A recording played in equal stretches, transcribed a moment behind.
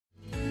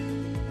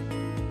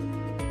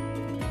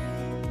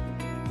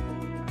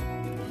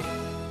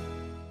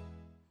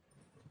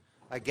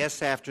I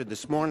guess after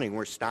this morning,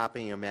 we're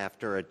stopping him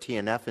after a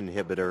TNF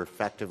inhibitor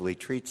effectively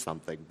treats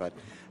something, but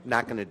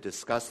not going to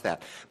discuss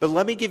that. But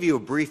let me give you a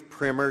brief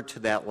primer to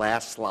that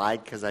last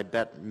slide, because I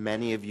bet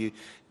many of you,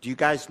 do you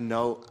guys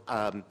know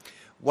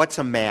what's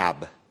a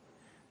MAB?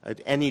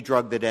 Any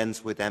drug that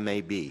ends with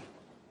MAB?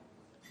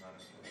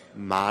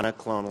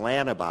 Monoclonal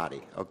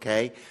antibody,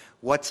 okay?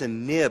 What's a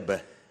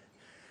NIB?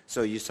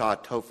 So you saw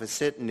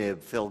tofacitinib,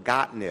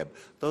 filgotinib.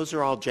 Those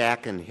are all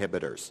JAK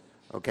inhibitors.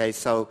 Okay,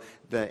 so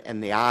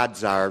the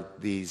odds are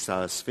these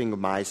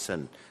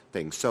sphingomycin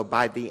things. So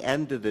by the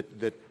end of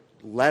the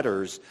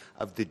letters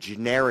of the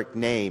generic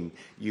name,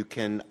 you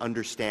can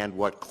understand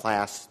what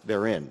class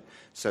they're in.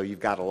 So you've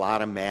got a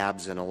lot of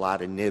MABs and a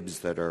lot of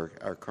NIBs that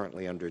are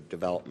currently under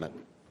development.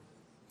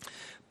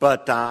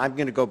 But I'm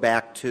going to go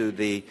back to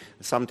the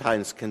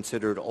sometimes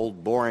considered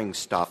old boring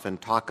stuff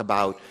and talk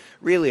about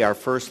really our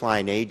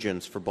first-line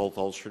agents for both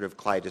ulcerative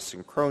colitis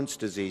and Crohn's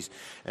disease,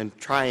 and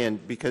try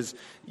and, because,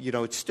 you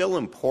know, it's still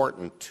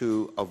important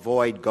to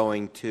avoid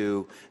going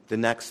to the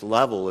next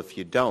level if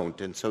you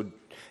don't, and so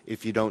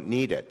if you don't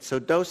need it. So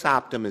dose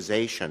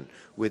optimization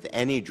with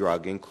any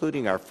drug,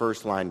 including our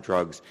first-line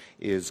drugs,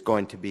 is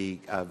going to be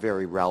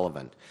very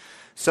relevant.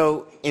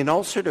 So in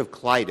ulcerative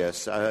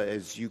colitis,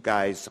 as you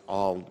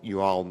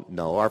all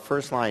know, our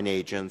first-line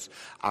agents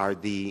are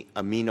the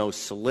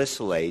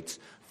aminosalicylates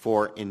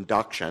for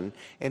induction,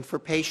 and for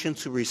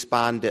patients who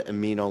respond to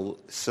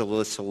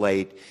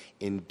aminosalicylate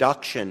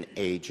induction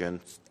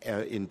agents,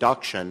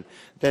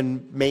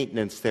 then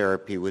maintenance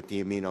therapy with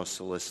the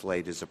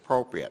aminosalicylate is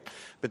appropriate.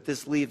 But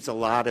this leaves a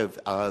lot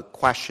of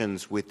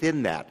questions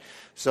within that.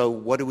 So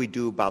what do we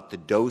do about the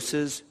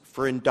doses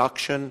for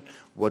induction?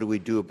 What do we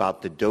do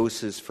about the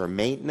doses for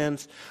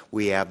maintenance?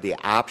 We have the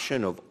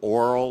option of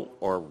oral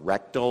or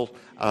rectal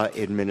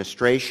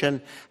administration.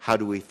 How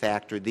do we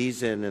factor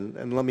these in?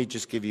 And let me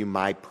just give you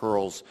my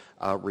pearls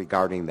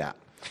regarding that.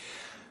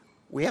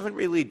 We haven't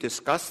really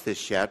discussed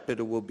this yet, but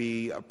it will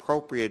be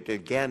appropriate,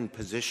 again,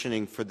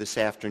 positioning for this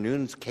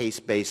afternoon's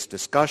case-based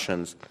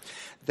discussions,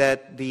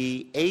 that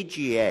the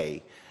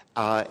AGA,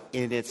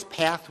 in its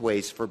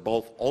pathways for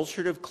both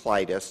ulcerative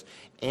colitis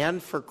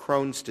and for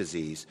Crohn's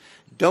disease,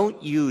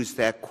 don't use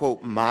that,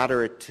 quote,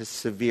 moderate to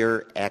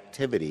severe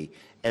activity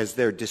as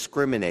their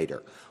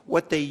discriminator.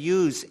 What they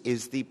use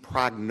is the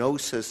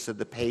prognosis of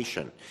the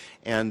patient.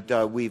 And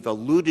we've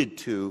alluded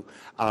to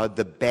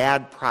the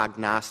bad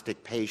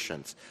prognostic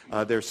patients.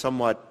 They're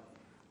somewhat,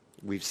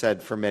 we've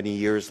said for many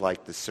years,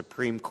 like the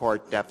Supreme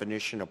Court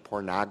definition of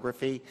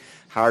pornography,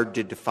 hard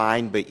to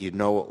define, but you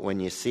know it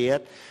when you see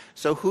it.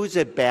 So who's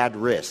at bad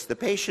risk? The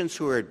patients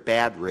who are at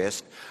bad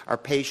risk are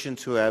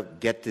patients who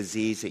get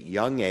disease at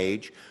young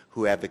age,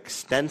 who have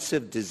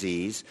extensive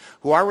disease,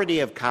 who already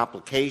have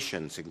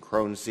complications in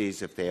Crohn's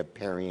disease if they have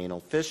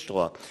perianal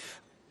fistula.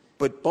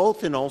 But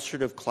both in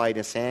ulcerative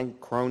colitis and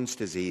Crohn's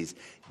disease,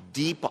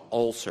 deep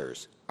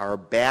ulcers are a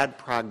bad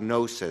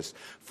prognosis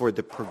for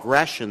the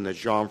progression that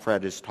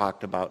Jean-Fred has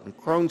talked about in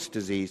Crohn's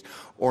disease,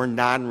 or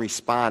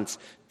non-response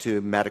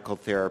to medical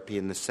therapy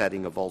in the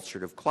setting of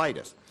ulcerative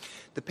colitis.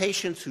 The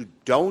patients who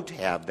don't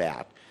have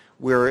that,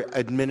 we're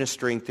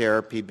administering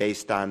therapy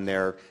based on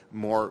their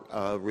more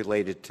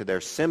related to their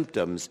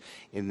symptoms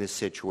in this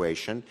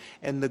situation.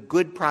 And the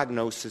good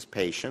prognosis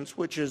patients,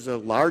 which is a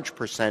large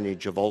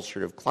percentage of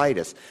ulcerative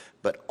colitis,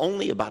 but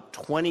only about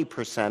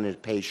 20%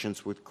 of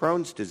patients with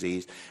Crohn's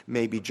disease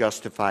may be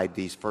justified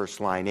these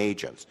first-line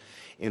agents.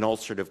 In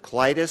ulcerative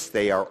colitis,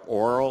 they are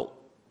oral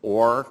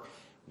or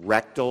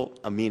rectal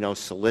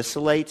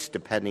aminosalicylates,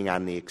 depending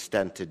on the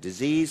extent of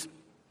disease,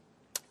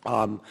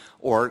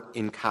 or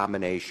in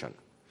combination.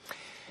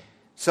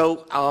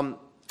 So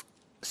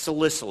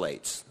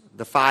salicylates,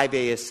 the 5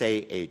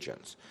 ASA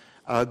agents,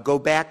 go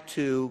back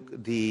to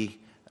the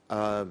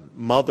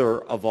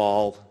mother of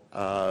all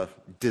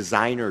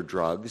designer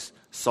drugs,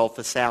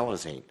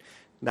 sulfasalazine.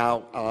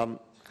 Now,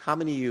 how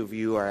many of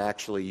you are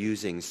actually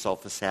using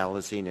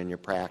sulfasalazine in your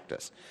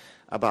practice?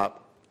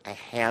 About a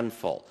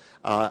handful.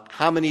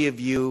 How many of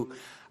you,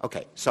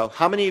 okay, so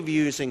how many of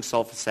you using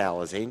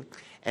sulfasalazine,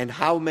 and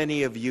how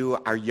many of you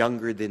are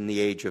younger than the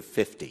age of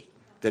 50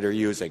 that are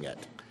using it?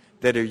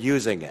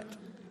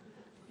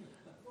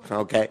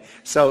 Okay,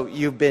 so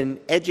you've been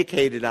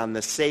educated on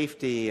the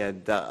safety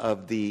of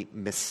the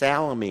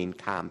mesalamine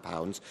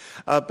compounds,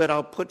 but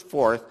I'll put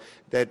forth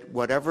that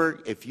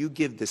if you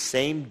give the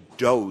same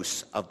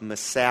dose of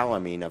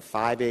mesalamine, of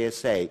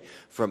 5-ASA,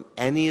 from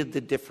any of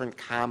the different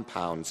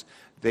compounds,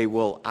 they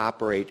will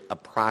operate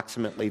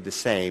approximately the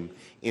same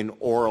in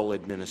oral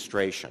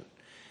administration.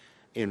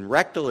 In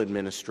rectal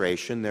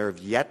administration, there have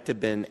yet to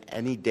been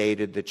any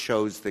data that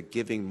shows that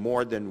giving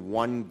more than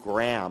 1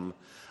 gram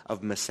of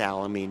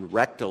mesalamine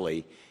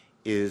rectally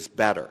is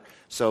better.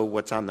 So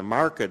what's on the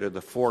market are the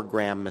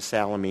 4-gram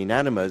mesalamine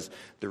enemas.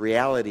 The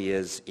reality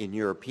is, in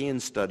European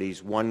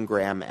studies,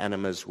 1-gram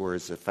enemas were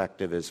as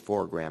effective as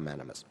 4-gram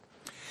enemas.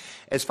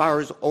 As far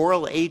as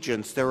oral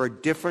agents, there are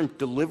different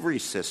delivery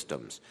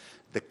systems.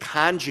 The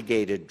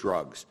conjugated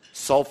drugs,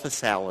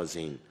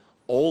 sulfasalazine,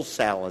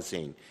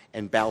 olsalazine,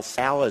 and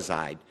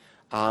balsalazide,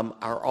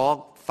 are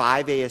all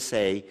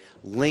 5-ASA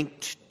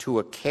linked to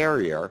a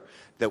carrier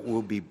that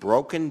will be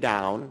broken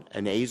down,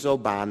 an azo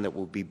bond that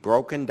will be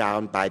broken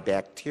down by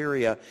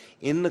bacteria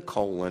in the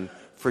colon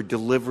for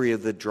delivery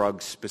of the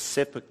drug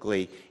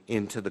specifically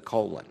into the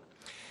colon.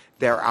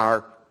 There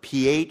are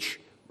pH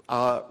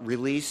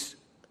release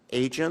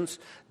agents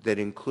that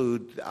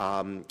include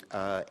the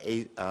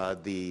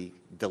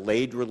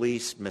delayed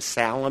release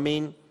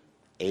mesalamine,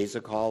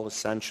 azocol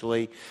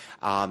essentially,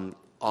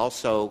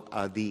 also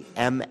the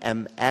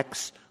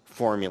MMX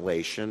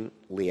formulation,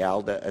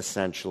 Lialda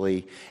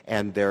essentially,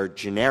 and their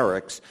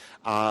generics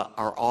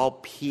are all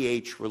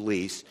pH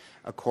release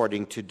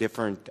according to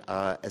different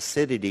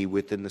acidity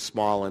within the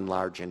small and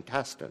large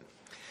intestine.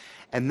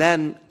 And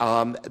then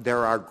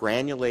there are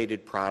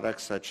granulated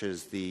products such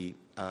as the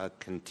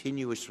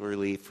continuous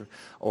relief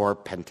or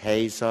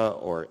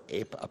Pentasa or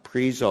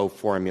Aprizo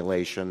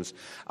formulations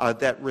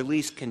that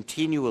release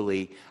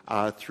continually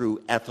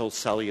through ethyl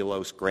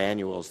cellulose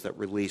granules that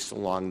release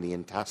along the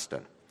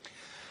intestine.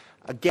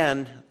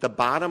 Again, the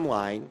bottom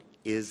line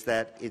is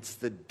that it's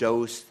the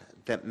dose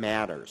that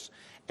matters.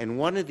 And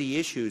one of the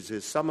issues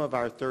is some of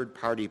our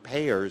third-party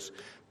payers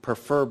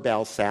prefer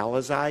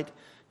balsalazide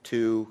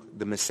to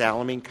the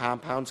mesalamine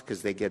compounds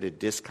because they get a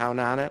discount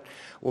on it.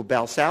 Well,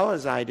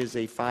 balsalazide is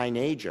a fine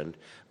agent,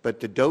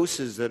 but the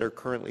doses that are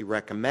currently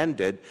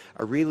recommended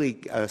are really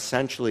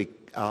essentially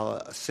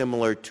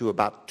similar to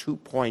about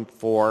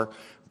 2.4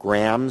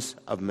 grams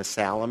of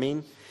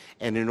mesalamine.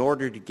 And in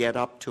order to get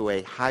up to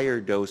a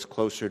higher dose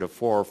closer to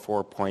 4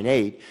 or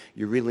 4.8,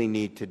 you really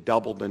need to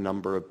double the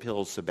number of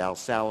pills of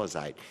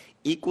balsalazide.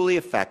 Equally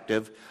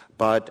effective,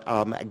 but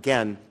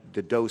again,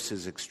 the dose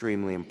is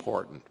extremely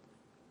important.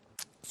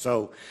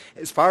 So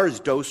as far as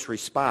dose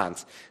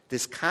response,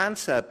 this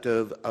concept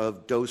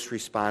of dose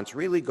response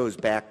really goes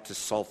back to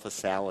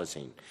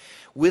sulfasalazine.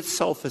 With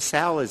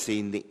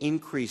sulfasalazine, the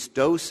increased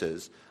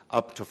doses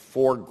up to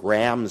 4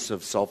 grams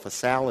of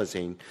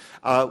sulfasalazine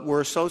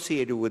were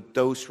associated with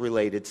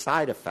dose-related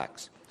side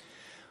effects.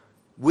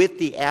 With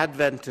the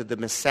advent of the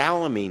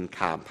mesalamine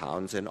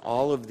compounds and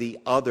all of the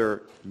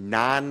other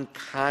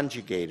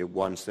non-conjugated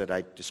ones that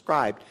I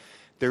described,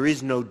 there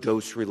is no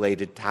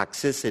dose-related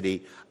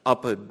toxicity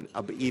up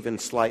even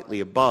slightly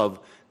above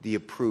the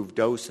approved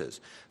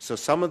doses. So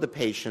some of the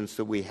patients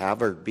that we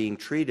have are being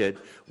treated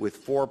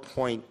with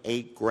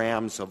 4.8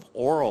 grams of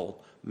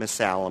oral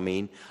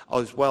mesalamine,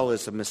 as well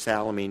as a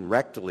mesalamine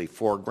rectally,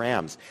 4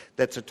 grams.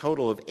 That's a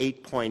total of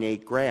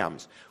 8.8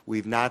 grams.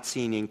 We've not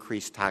seen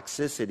increased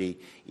toxicity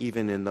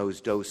even in those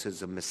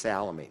doses of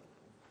mesalamine.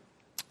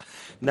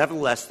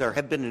 Nevertheless, there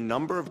have been a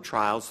number of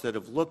trials that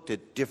have looked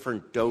at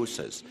different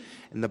doses.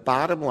 And the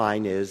bottom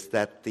line is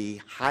that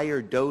the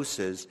higher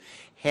doses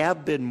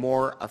have been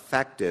more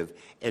effective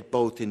at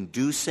both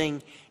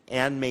inducing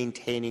and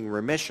maintaining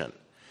remission.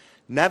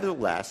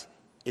 Nevertheless,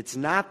 it's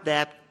not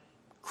that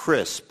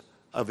crisp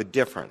of a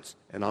difference.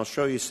 And I'll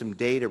show you some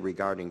data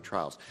regarding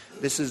trials.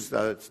 This is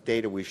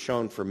data we've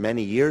shown for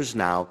many years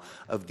now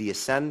of the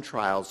ASCEND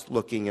trials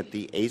looking at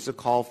the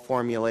azocol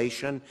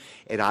formulation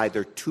at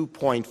either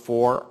 2.4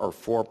 or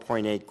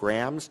 4.8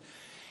 grams.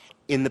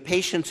 In the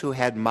patients who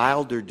had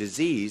milder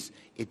disease,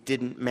 it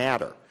didn't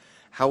matter.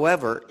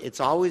 However, it's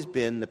always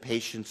been the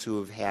patients who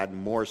have had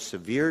more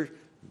severe,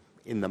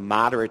 in the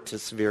moderate to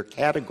severe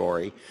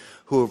category,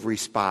 who have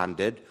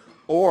responded,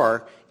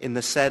 or in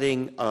the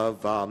setting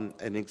of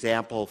an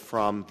example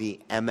from the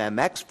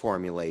MMX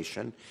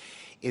formulation,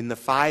 in the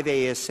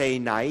 5-ASA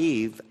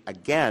naive,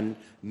 again,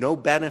 no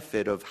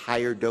benefit of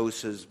higher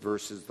doses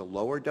versus the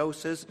lower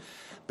doses,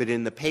 but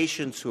in the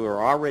patients who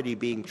are already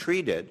being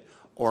treated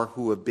or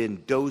who have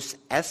been dose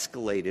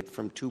escalated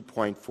from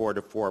 2.4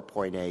 to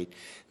 4.8,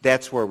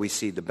 that's where we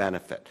see the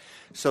benefit.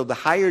 So the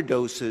higher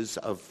doses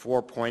of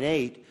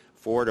 4.8,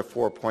 4 to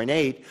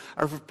 4.8,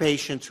 are for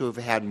patients who have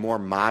had more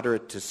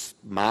moderate to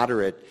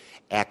moderate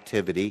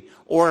activity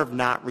or have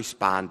not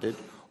responded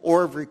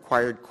or have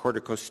required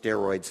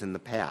corticosteroids in the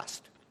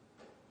past.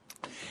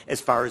 As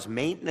far as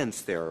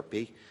maintenance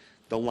therapy,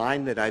 the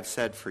line that I've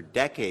said for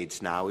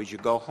decades now is you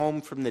go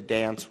home from the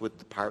dance with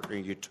the partner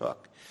you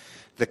took.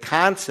 The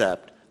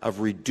concept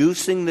of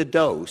reducing the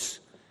dose,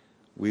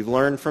 we've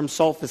learned from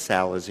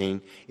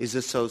sulfasalazine, is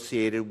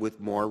associated with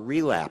more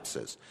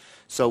relapses.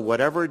 So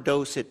whatever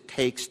dose it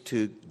takes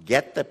to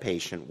get the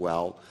patient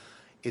well,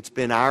 it's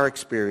been our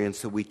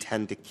experience that we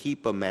tend to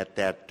keep them at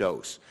that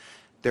dose.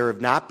 There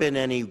have not been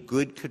any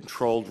good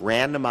controlled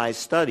randomized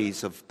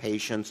studies of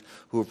patients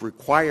who have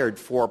required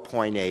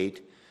 4.8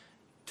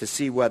 to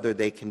see whether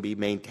they can be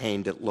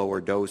maintained at lower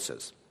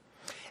doses.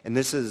 And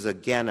this is,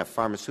 again, a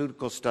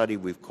pharmaceutical study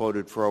we've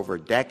quoted for over a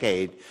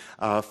decade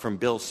from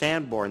Bill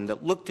Sanborn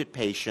that looked at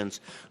patients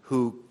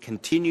who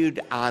continued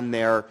on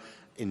their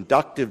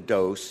inductive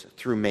dose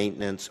through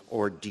maintenance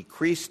or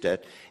decreased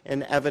it,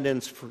 and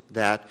evidence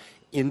that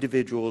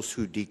individuals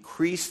who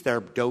decrease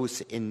their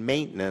dose in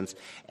maintenance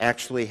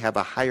actually have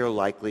a higher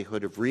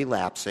likelihood of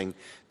relapsing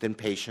than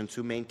patients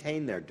who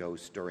maintain their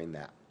dose during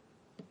that.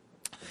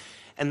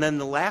 And then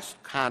the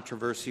last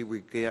controversy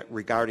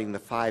regarding the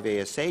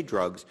 5-ASA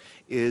drugs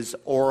is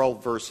oral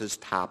versus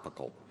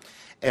topical.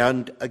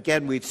 And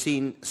again, we've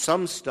seen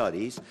some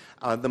studies.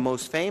 The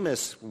most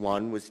famous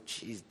one was,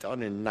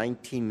 done in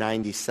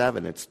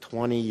 1997. It's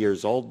 20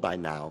 years old by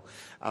now,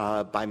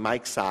 by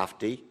Mike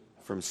Softy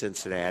from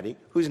Cincinnati,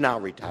 who's now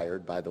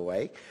retired, by the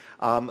way,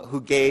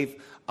 who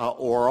gave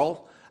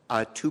oral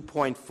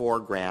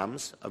 2.4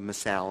 grams of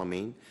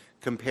mesalamine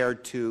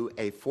compared to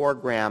a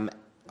 4-gram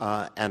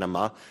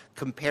enema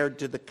compared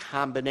to the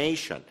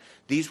combination.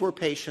 These were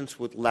patients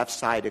with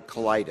left-sided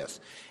colitis.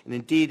 And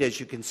indeed,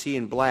 as you can see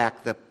in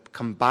black, the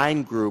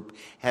combined group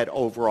had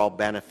overall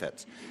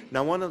benefits.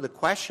 Now, one of the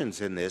questions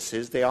in this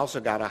is they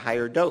also got a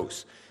higher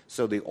dose.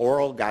 So the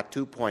oral got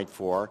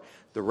 2.4,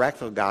 the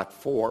rectal got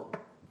 4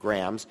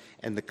 grams,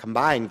 and the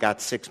combined got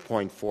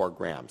 6.4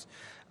 grams.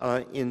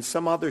 In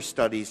some other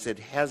studies, it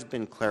has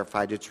been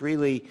clarified it's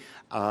really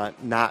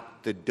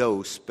not the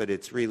dose, but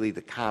it's really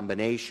the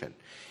combination.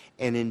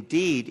 And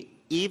indeed,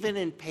 even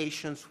in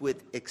patients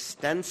with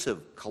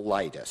extensive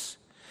colitis,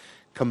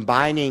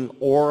 combining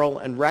oral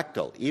and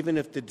rectal, even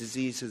if the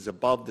disease is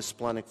above the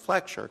splenic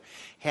flexure,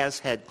 has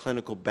had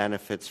clinical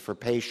benefits for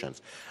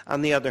patients.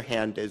 On the other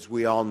hand, as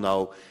we all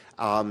know,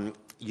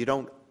 you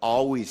don't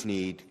always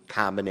need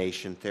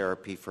combination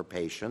therapy for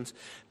patients,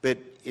 but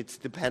it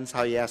depends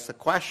how you ask the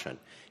question.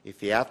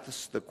 If you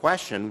ask the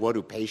question, what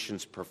do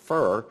patients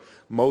prefer,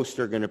 most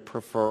are going to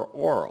prefer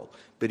oral.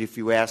 But if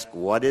you ask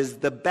what is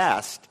the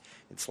best,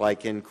 it's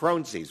like in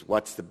Crohn's disease.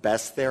 What's the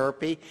best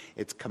therapy?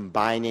 It's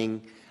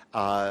combining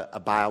a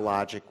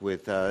biologic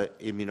with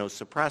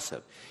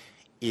immunosuppressive.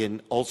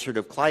 In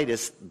ulcerative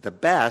colitis, the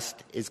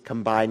best is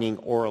combining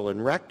oral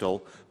and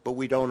rectal, but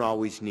we don't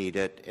always need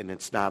it, and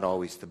it's not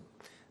always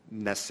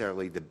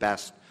necessarily the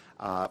best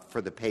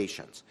for the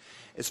patients.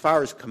 As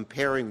far as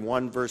comparing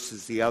one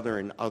versus the other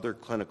in other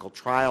clinical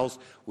trials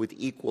with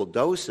equal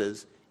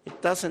doses,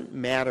 it doesn't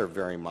matter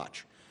very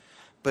much.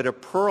 But a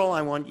pearl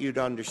I want you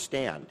to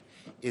understand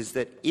is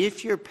that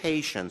if your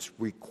patients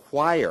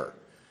require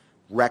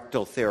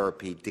rectal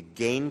therapy to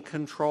gain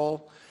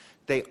control,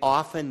 they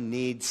often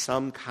need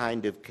some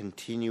kind of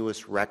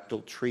continuous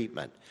rectal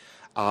treatment.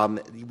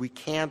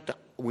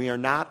 We are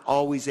not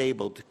always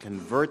able to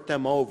convert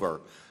them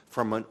over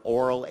from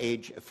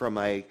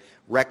a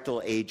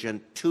rectal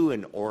agent to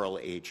an oral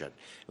agent.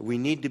 We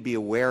need to be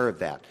aware of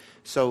that.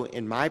 So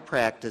in my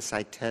practice,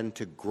 I tend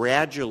to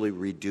gradually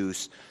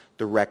reduce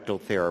the rectal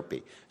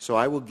therapy. So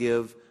I will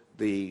give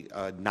the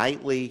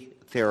nightly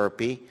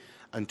therapy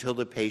until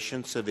the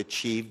patients have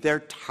achieved their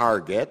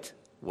target,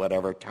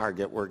 whatever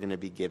target we're going to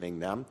be giving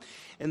them,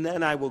 and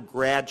then I will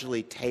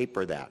gradually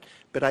taper that.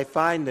 But I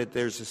find that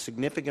there's a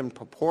significant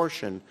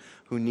proportion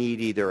who need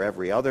either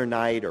every other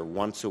night or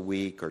once a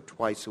week or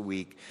twice a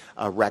week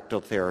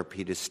rectal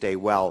therapy to stay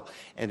well,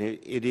 and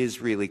it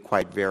is really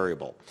quite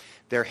variable.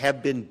 There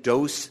have been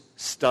dose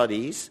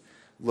studies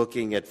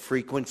looking at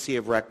frequency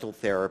of rectal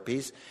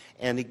therapies,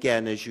 and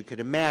again, as you can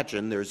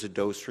imagine, there's a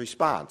dose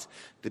response.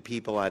 The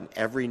people on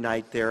every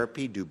night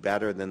therapy do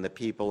better than the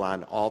people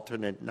on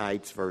alternate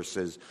nights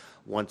versus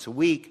once a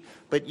week,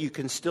 but you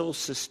can still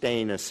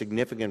sustain a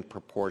significant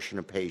proportion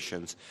of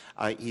patients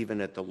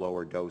even at the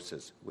lower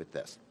doses with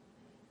this.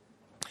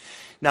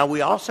 Now,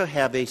 we also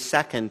have a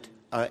second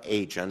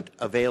agent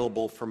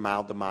available for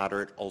mild to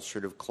moderate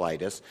ulcerative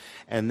colitis,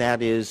 and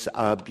that is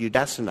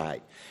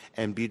budesonide.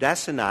 And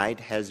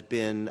budesonide has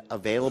been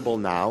available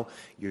now,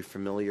 you're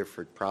familiar,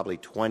 for probably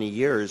 20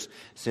 years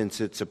since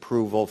its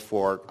approval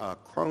for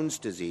Crohn's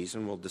disease,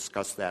 and we'll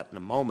discuss that in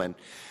a moment.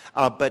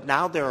 But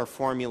now there are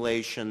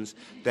formulations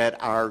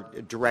that are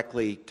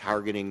directly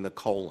targeting the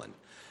colon.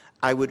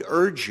 I would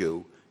urge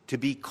you to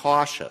be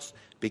cautious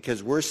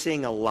because we're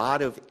seeing a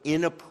lot of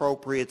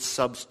inappropriate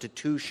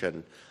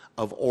substitution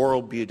of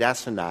oral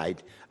budesonide,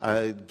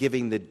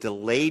 giving the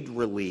delayed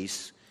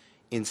release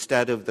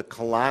instead of the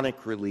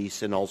colonic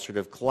release in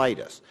ulcerative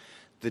colitis.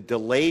 The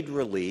delayed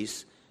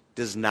release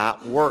does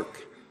not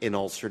work in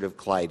ulcerative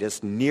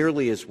colitis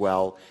nearly as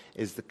well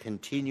as the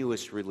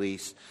continuous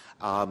release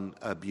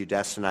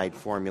budesonide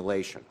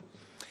formulation.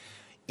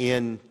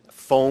 In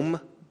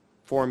foam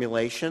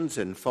formulations,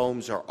 and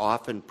foams are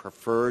often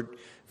preferred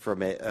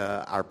from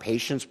our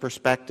patient's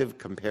perspective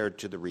compared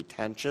to the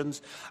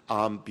retentions,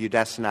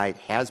 budesonide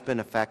has been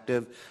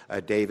effective.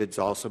 David's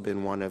also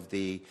been one of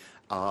the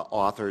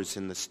authors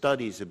in the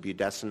studies of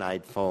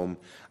budesonide foam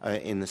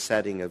in the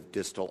setting of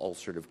distal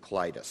ulcerative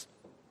colitis.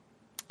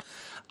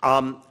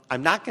 I'm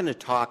not going to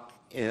talk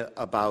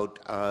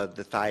about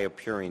the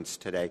thiopurines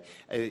today.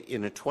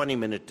 In a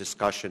 20-minute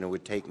discussion, it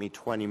would take me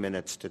 20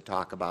 minutes to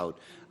talk about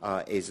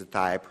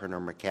azathioprine or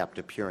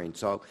mercaptopurine.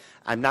 So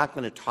I'm not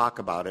going to talk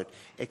about it,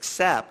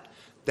 except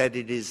that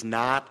it is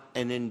not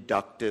an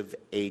inductive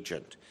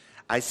agent.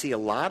 I see a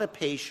lot of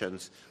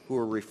patients who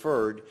are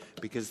referred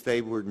because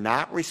they were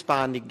not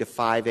responding to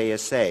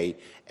 5-ASA,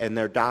 and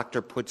their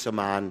doctor puts them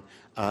on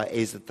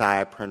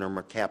azathioprine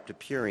or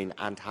mercaptopurine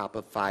on top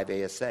of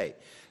 5-ASA.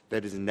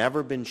 That has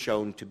never been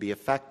shown to be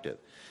effective.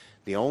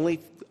 The only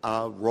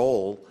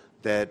role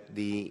that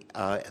the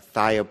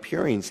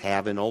thiopurines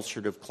have in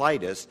ulcerative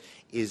colitis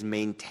is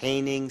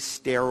maintaining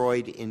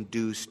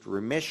steroid-induced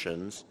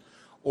remissions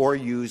or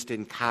used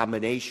in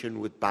combination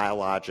with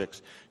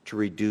biologics to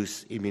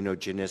reduce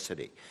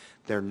immunogenicity.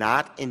 They're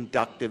not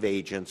inductive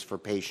agents for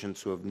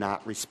patients who have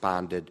not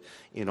responded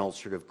in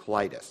ulcerative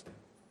colitis.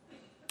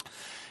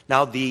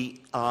 Now,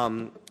 the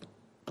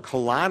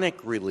colonic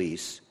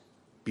release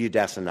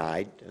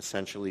budesonide,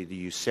 essentially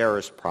the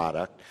Uceris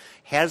product,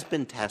 has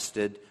been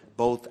tested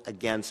both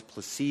against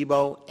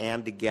placebo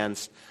and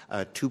against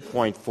a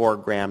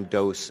 2.4 gram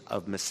dose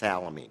of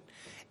mesalamine.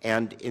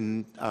 And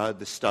in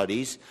the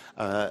studies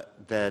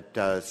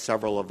that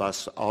several of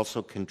us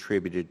also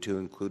contributed to,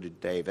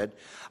 included David,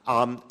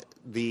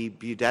 the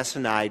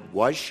budesonide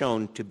was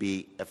shown to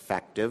be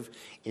effective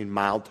in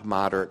mild to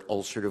moderate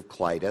ulcerative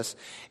colitis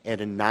at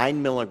a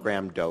 9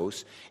 milligram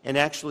dose, and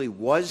actually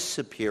was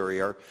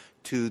superior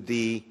to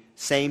the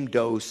same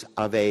dose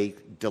of a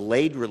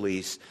delayed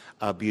release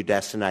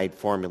budesonide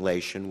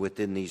formulation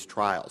within these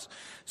trials.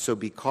 So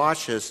be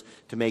cautious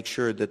to make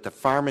sure that the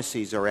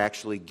pharmacies are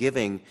actually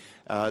giving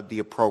the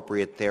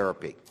appropriate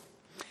therapy.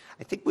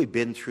 I think we've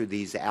been through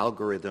these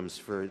algorithms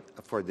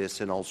for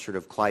this in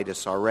ulcerative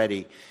colitis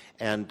already.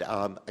 And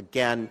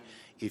again,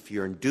 if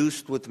you're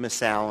induced with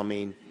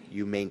mesalamine,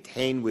 you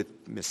maintain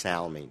with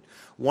mesalamine.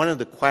 One of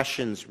the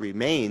questions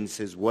remains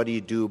is, what do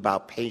you do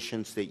about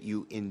patients that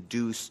you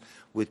induce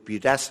with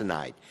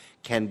budesonide?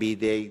 Can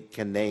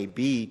they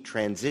be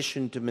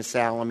transitioned to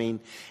mesalamine?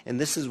 And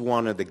this is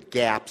one of the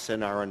gaps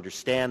in our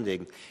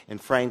understanding, and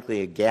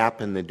frankly a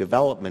gap in the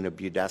development of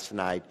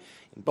budesonide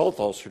in both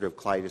ulcerative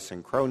colitis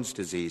and Crohn's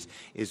disease,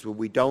 is that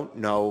we don't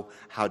know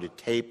how to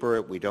taper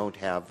it. We don't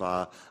have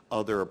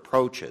other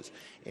approaches.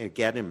 And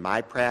again, in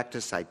my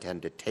practice, I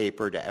tend to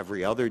taper to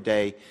every other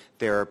day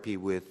therapy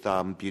with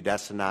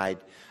budesonide,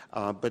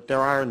 but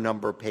there are a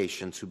number of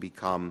patients who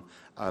become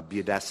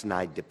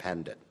budesonide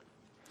dependent.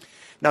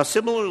 Now,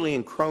 similarly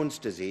in Crohn's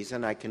disease,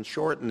 and I can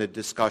shorten the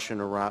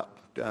discussion around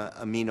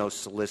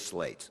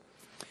aminosalicylates,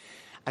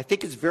 I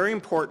think it's very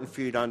important for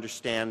you to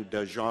understand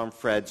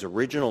Jean-Fred's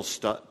original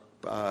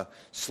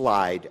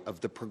slide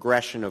of the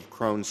progression of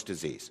Crohn's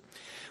disease.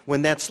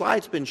 When that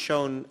slide's been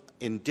shown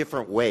in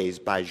different ways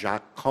by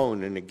Jacques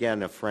Cohn, and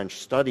again, a French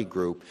study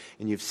group,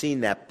 and you've seen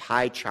that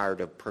pie chart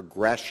of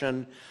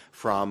progression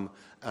from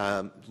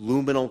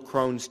luminal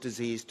Crohn's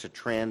disease to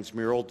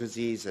transmural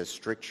disease as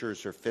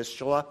strictures or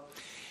fistula.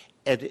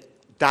 At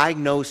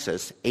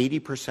diagnosis,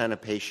 80%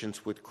 of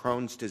patients with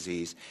Crohn's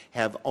disease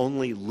have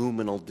only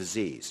luminal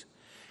disease.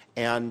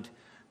 And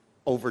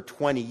over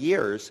 20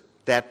 years,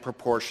 that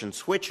proportion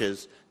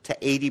switches to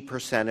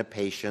 80% of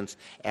patients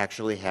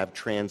actually have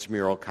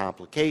transmural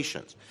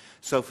complications.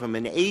 So from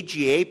an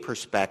AGA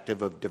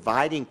perspective of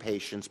dividing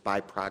patients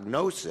by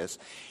prognosis,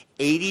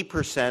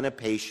 80% of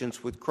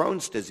patients with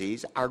Crohn's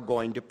disease are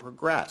going to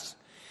progress,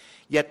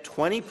 yet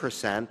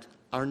 20%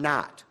 are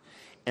not.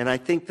 And I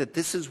think that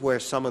this is where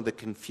some of the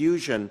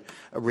confusion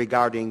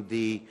regarding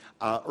the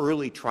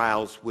early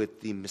trials with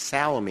the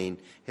mesalamine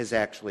has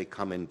actually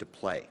come into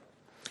play.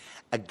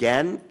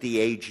 Again,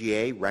 the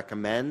AGA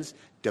recommends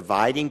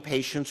dividing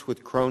patients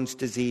with Crohn's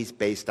disease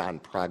based on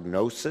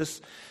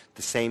prognosis,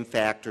 the same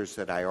factors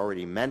that I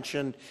already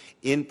mentioned,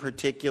 in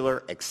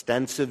particular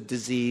extensive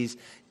disease,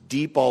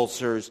 deep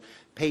ulcers,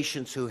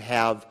 patients who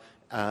have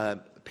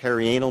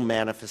perianal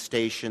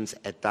manifestations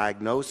at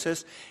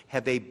diagnosis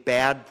have a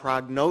bad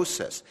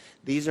prognosis.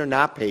 These are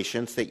not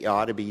patients that you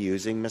ought to be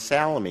using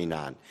mesalamine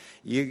on.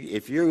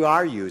 If you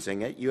are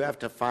using it, you have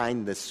to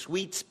find the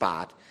sweet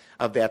spot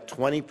of that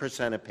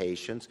 20% of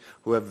patients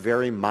who have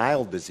very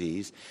mild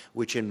disease,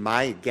 which in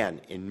my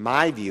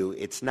view,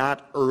 it's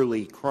not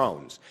early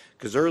Crohn's,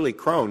 because early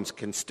Crohn's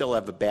can still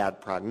have a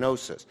bad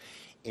prognosis.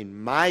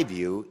 In my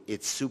view,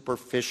 it's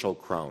superficial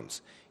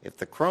Crohn's. If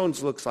the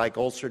Crohn's looks like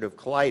ulcerative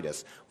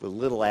colitis with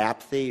little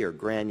apathy or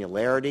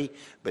granularity,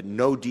 but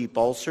no deep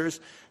ulcers,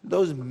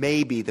 those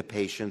may be the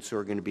patients who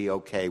are going to be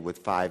okay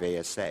with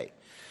 5-ASA.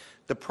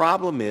 The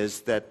problem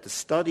is that the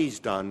studies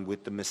done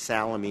with the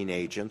mesalamine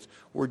agents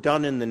were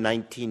done in the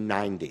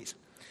 1990s.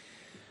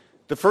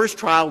 The first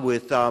trial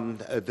with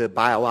the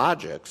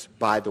biologics,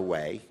 by the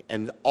way,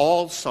 and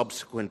all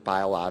subsequent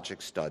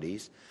biologic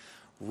studies,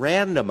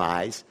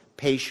 randomize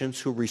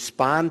patients who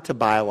respond to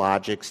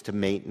biologics to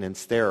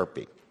maintenance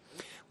therapy.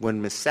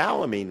 When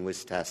mesalamine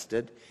was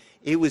tested,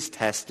 it was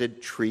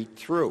tested treat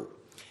through.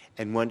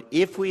 And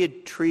if we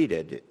had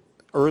treated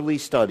early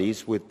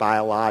studies with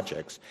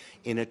biologics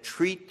in a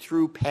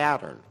treat-through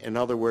pattern, in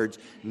other words,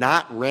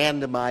 not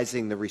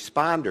randomizing the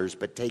responders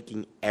but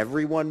taking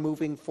everyone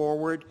moving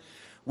forward,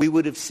 we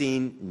would have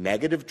seen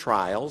negative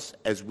trials,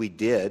 as we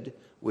did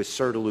with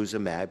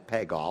certolizumab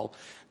pegol.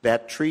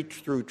 That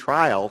treat-through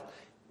trial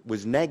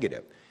was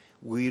negative.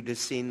 We'd have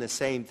seen the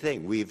same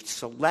thing. We've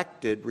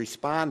selected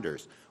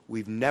responders.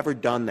 We've never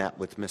done that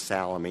with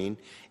mesalamine,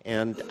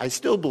 and I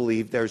still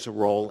believe there's a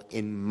role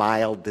in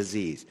mild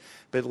disease.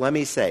 But let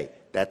me say,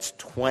 that's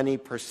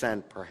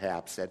 20%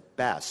 perhaps at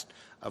best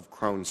of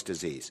Crohn's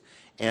disease.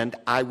 And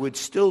I would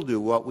still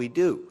do what we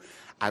do.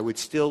 I would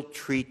still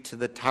treat to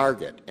the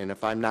target. And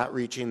if I'm not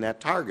reaching that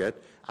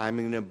target, I'm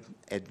going to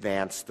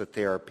advance the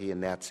therapy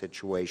in that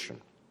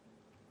situation.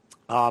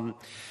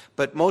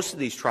 But most of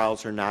these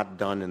trials are not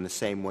done in the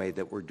same way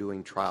that we're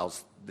doing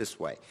trials this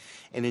way.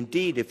 And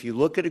indeed, if you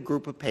look at a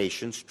group of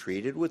patients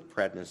treated with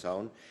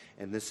prednisone,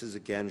 and this is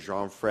again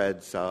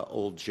Jean-Fred's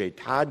old J.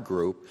 Todd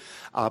group,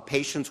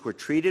 patients were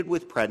treated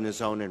with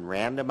prednisone and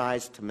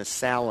randomized to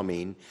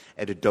mesalamine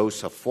at a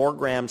dose of 4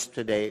 grams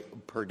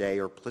per day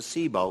or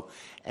placebo,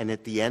 and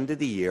at the end of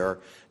the year,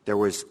 there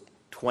was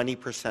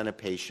 20% of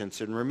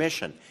patients in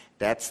remission.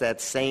 That's that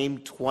same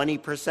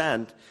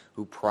 20%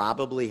 who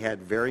probably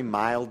had very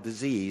mild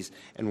disease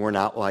and were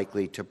not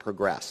likely to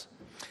progress.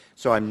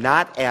 So I'm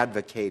not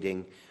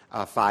advocating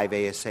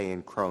 5-ASA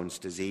in Crohn's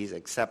disease,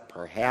 except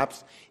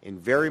perhaps in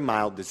very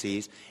mild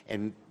disease,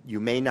 and you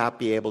may not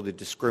be able to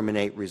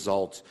discriminate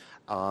results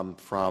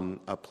from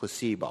a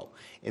placebo.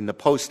 In the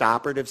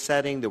postoperative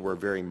setting, there were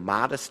very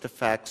modest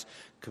effects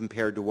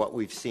compared to what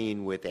we've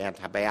seen with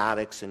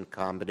antibiotics in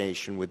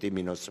combination with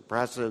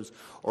immunosuppressives,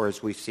 or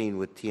as we've seen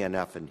with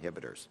TNF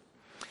inhibitors.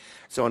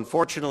 So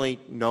unfortunately,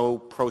 no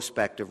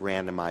prospective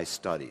randomized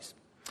studies.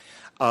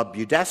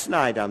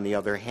 Budesonide, on the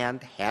other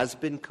hand, has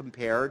been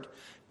compared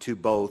to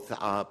both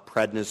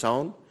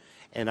prednisone,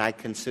 and I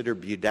consider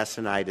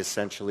budesonide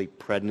essentially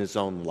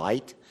prednisone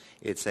light.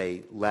 It's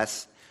a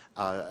less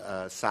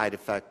side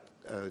effect,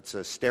 it's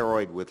a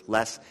steroid with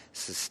less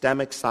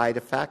systemic side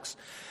effects,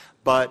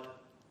 but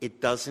it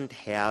doesn't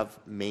have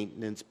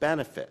maintenance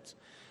benefits.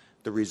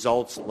 The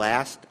results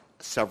last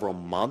several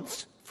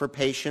months for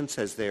patients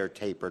as they are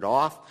tapered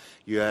off.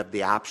 You have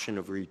the option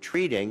of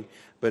retreating,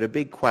 but a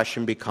big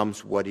question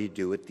becomes, what do you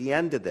do at the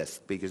end of this?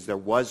 Because there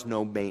was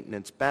no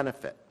maintenance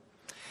benefit.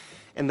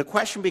 And the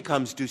question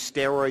becomes, do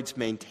steroids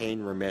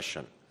maintain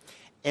remission?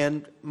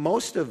 And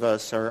most of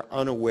us are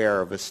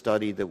unaware of a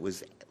study that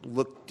was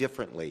looked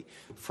differently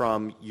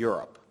from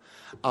Europe.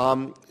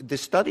 The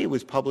study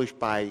was published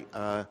by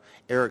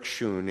Eric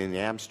Schoen in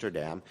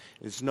Amsterdam.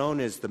 It's known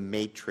as the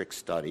MATRIX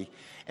study.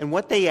 And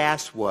what they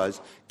asked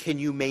was, can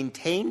you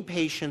maintain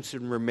patients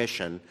in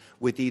remission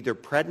with either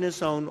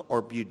prednisone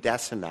or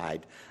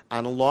budesonide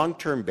on a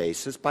long-term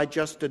basis by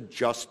just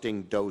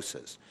adjusting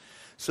doses?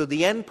 So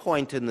the end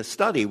point in the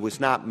study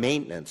was not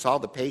maintenance. All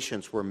the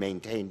patients were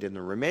maintained in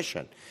the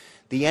remission.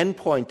 The end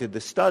point of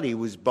the study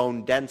was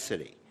bone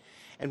density.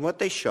 And what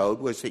they showed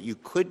was that you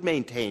could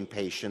maintain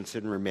patients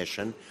in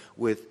remission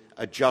with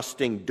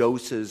adjusting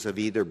doses of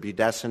either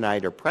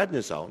budesonide or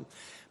prednisone,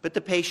 but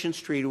the patients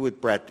treated with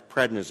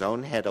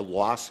prednisone had a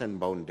loss in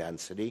bone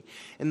density,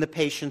 and the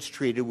patients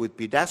treated with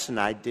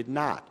budesonide did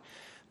not.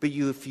 But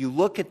if you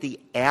look at the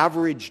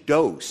average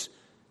dose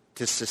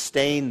to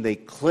sustain the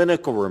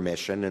clinical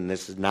remission, and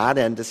this is not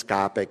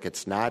endoscopic,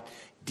 it's not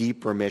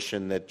deep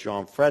remission that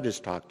Jean-Fred has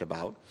talked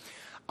about,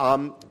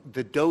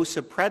 the dose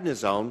of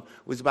prednisone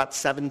was about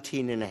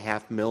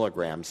 17.5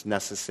 milligrams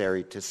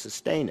necessary to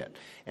sustain it,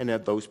 and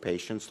those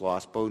patients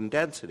lost bone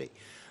density.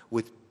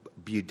 With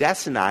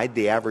budesonide,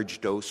 the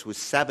average dose was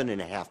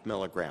 7.5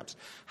 milligrams,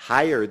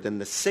 higher than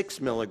the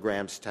 6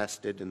 milligrams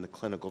tested in the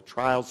clinical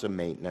trials of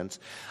maintenance.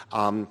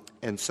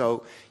 And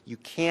so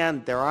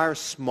there are a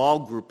small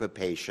group of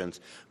patients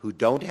who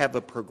don't have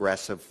a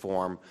progressive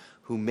form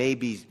who may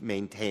be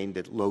maintained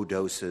at low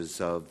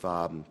doses of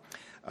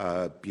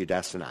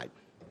budesonide.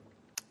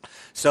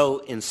 So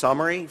in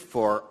summary,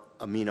 for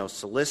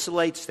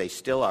aminosalicylates, they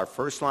still are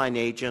first-line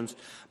agents,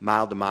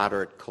 mild to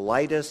moderate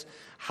colitis.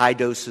 High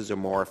doses are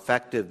more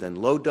effective than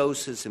low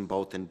doses in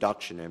both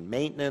induction and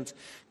maintenance.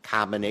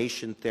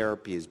 Combination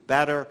therapy is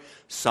better.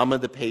 Some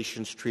of the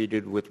patients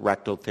treated with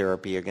rectal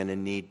therapy are going to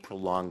need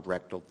prolonged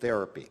rectal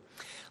therapy.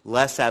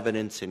 Less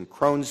evidence in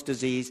Crohn's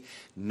disease.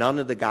 None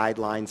of the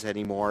guidelines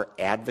anymore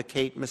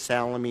advocate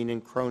mesalamine in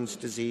Crohn's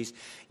disease,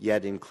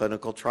 yet in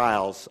clinical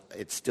trials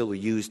it's still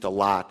used a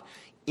lot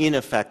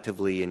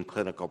ineffectively in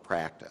clinical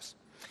practice.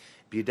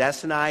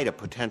 Budesonide, a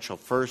potential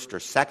first or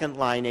second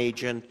line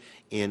agent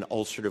in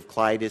ulcerative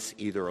colitis,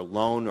 either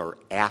alone or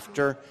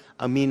after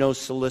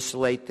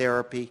aminosalicylate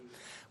therapy.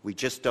 We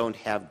just don't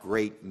have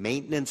great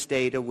maintenance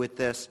data with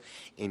this.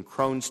 In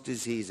Crohn's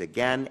disease,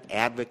 again,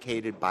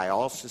 advocated by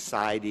all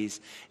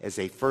societies as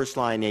a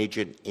first-line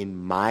agent in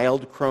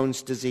mild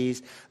Crohn's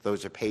disease.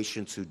 Those are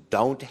patients who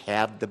don't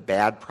have the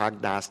bad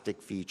prognostic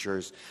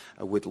features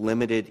with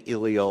limited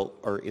ileal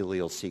or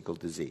ileocecal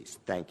disease.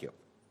 Thank you.